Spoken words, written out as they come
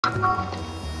So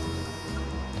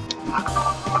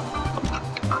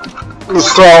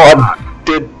I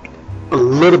did a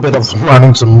little bit of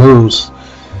learning some moves,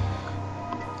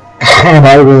 and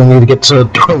I really need to get to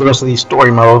doing the rest of these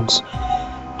story modes.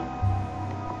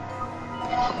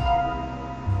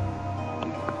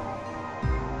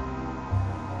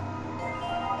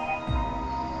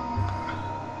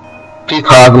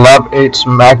 Peacock Lab 8's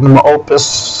magnum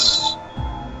opus.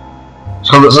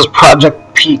 So this is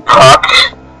Project Peacock.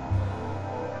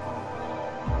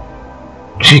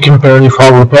 She can barely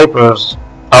follow the papers.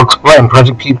 I'll explain.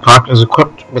 Project Peacock is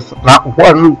equipped with not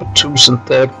one, but two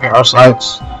synthetic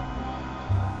parasites.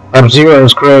 Lab Zero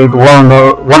has created one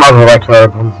other like her,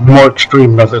 but more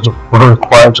extreme methods were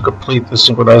required to complete the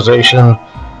synchronization.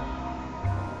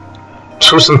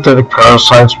 Two synthetic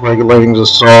parasites regulating the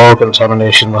soil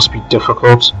contamination must be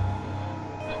difficult.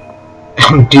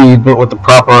 Indeed, but with the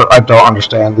proper... I don't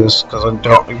understand this, because I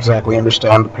don't exactly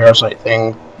understand the parasite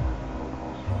thing.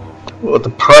 With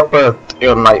the proper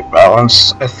day-night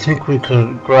balance, I think we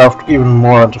could graft even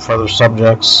more into further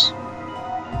subjects.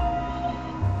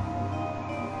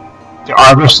 The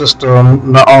Argus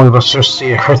system not only lets her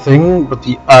see everything, but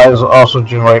the eyes also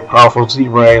generate powerful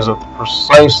Z-rays of the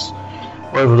precise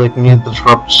wavelength needed to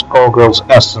disrupt Skullgirls'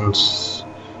 essence.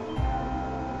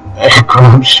 Hey,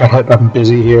 shut up, I'm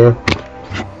busy here.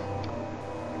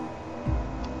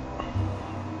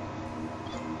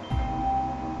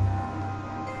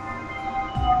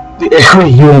 The area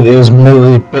unit is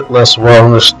merely a bit less well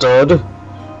understood,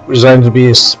 designed to be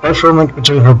a special link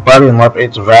between her body and Lab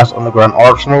 8's vast underground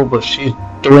arsenal, but she's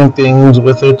doing things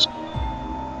with it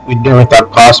we didn't make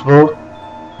that possible.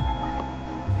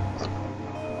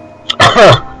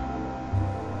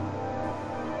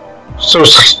 So,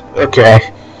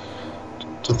 okay.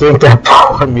 To think that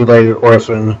poor mutilated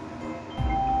orphan...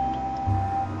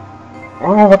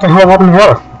 Oh, what the hell happened to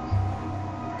her?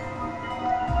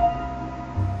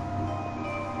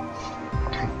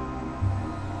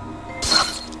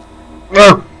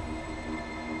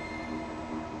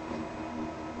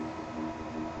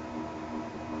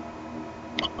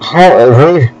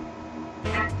 However,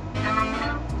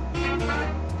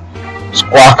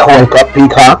 Squawk, wake up,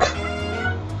 Peacock.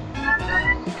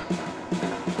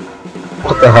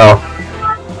 What the hell?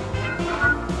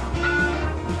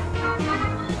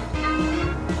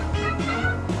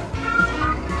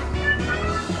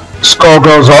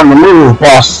 Skullgirls on the move,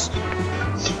 boss.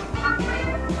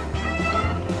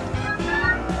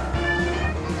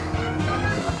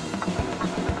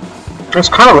 It's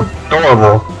kind of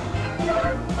adorable.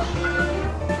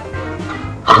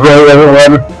 Alright,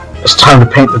 everyone, it's time to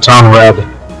paint the town red.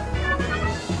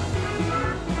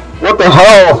 What the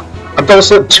hell? I thought I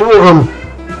said two of them.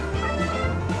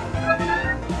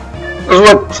 There's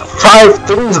like 5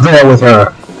 things there with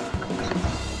her.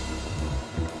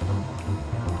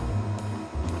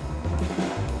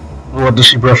 What does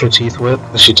she brush her teeth with?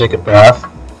 Does she take a bath?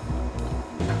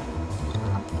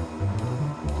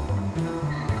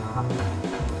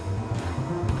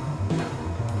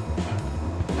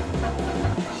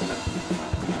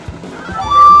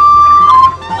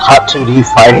 Hot 2D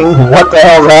fighting? What the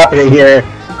hell's happening here?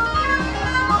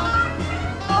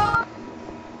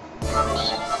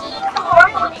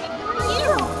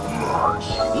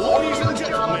 Ladies and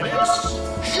gentlemen, it's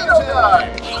showtime!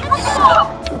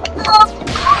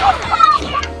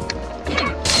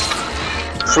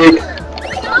 Freak.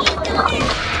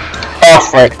 Oh,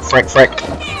 frick.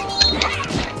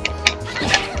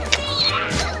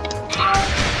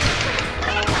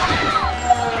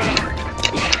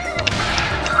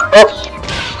 Oh!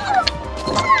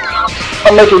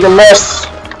 I'm making a mess!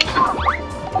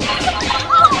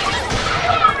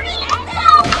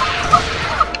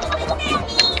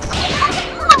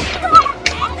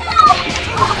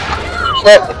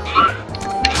 What?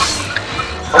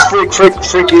 Oh,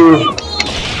 freak you!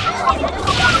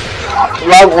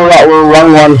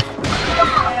 Wrong one.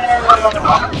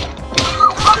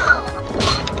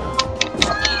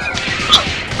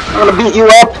 I'm gonna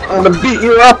beat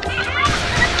you up!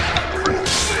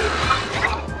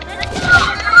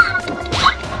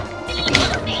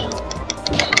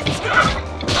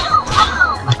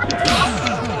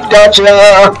 Gotcha!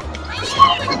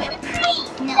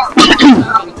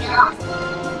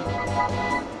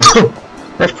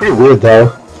 That's pretty weird though.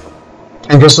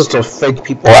 I guess it's to fake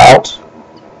people out.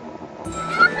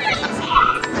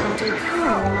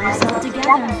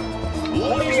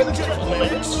 Ladies and gentlemen,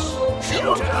 it's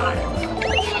showtime!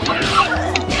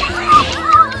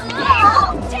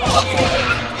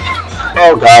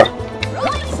 Oh god.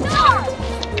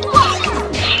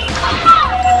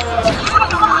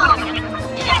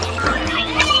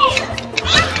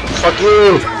 Fuck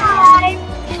you!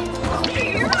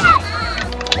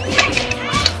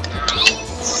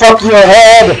 Fuck your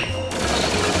head!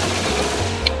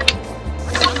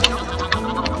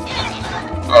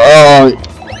 Oh.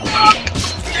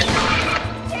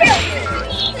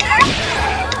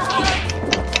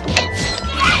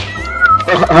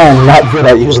 I'm not good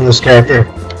at using this character.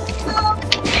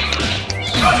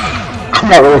 I'm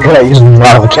not really good at using a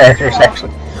lot of the characters,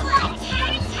 actually.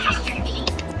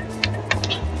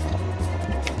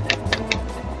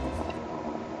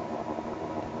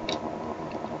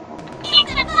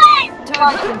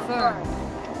 Target confirmed.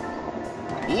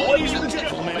 Ladies and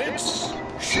gentlemen, it's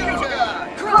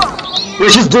showtime!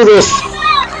 Let's just do this!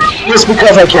 Just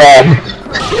because I can.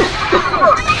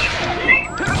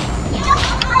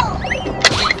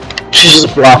 She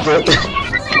just blocked it.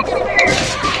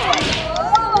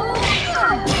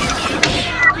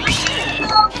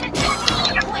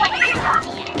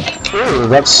 Ooh,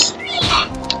 that's...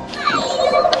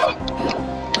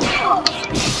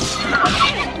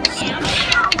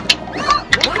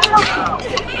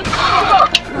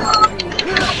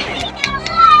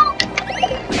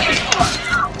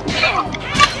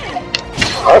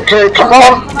 Okay, come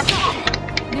on!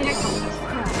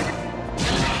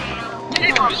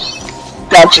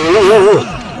 Gotcha!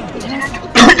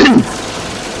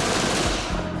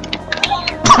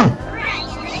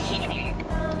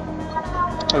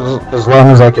 As long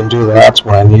as I can do that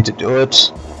when I need to do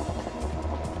it.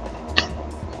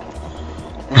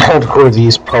 Hardcore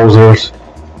these posers.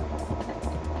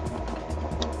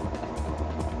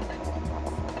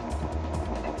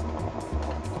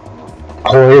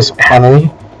 Horace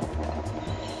Hanley.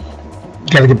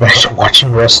 Gotta get back to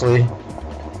watching wrestling.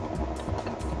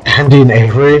 Andy and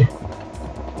Avery.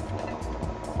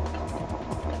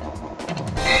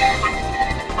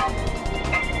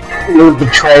 You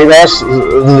betrayed us.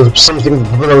 Something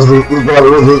was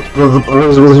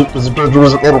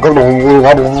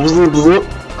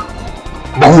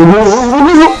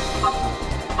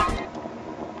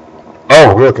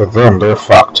oh, look at them. They're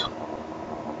fucked.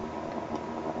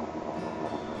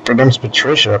 Her name's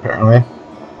Patricia, apparently.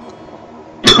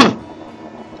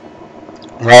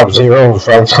 Rob Zero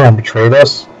Valentine betrayed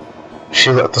us. She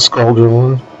let the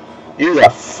Skullgirls in. You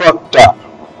got fucked up.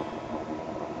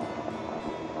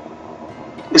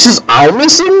 Is his eye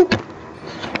missing?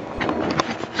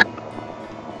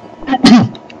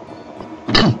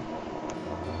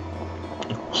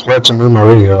 Fled to New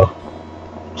Maria.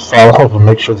 Follow up and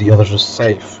make sure the others are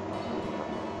safe.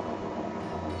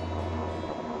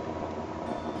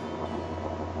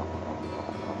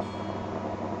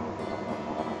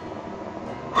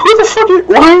 Who the fuck is,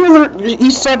 why are there,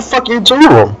 he said fucking two of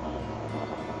them?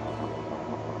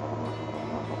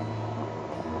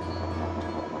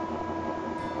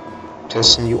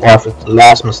 Pissing you off is the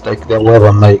last mistake they'll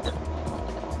ever make.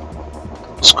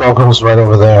 Skullgirls right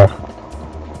over there.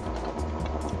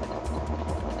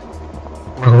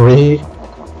 Marie.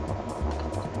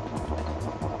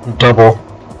 Double.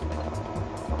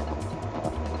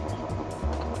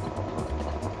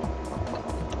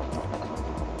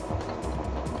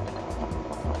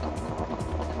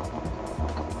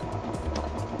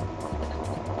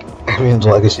 Arian's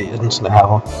legacy ends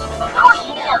now.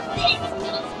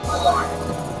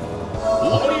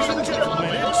 Ladies and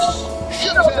gentlemen, it's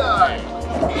showtime!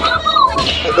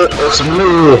 It's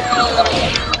me.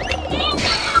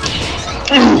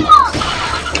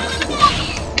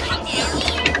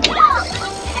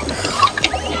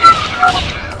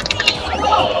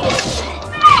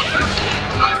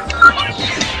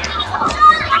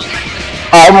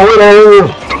 I'm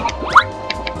winning.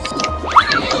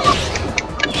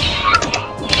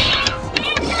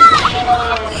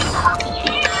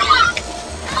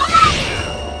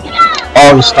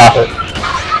 Oh, stop it.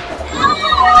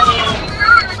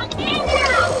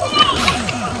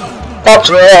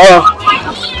 Gotcha!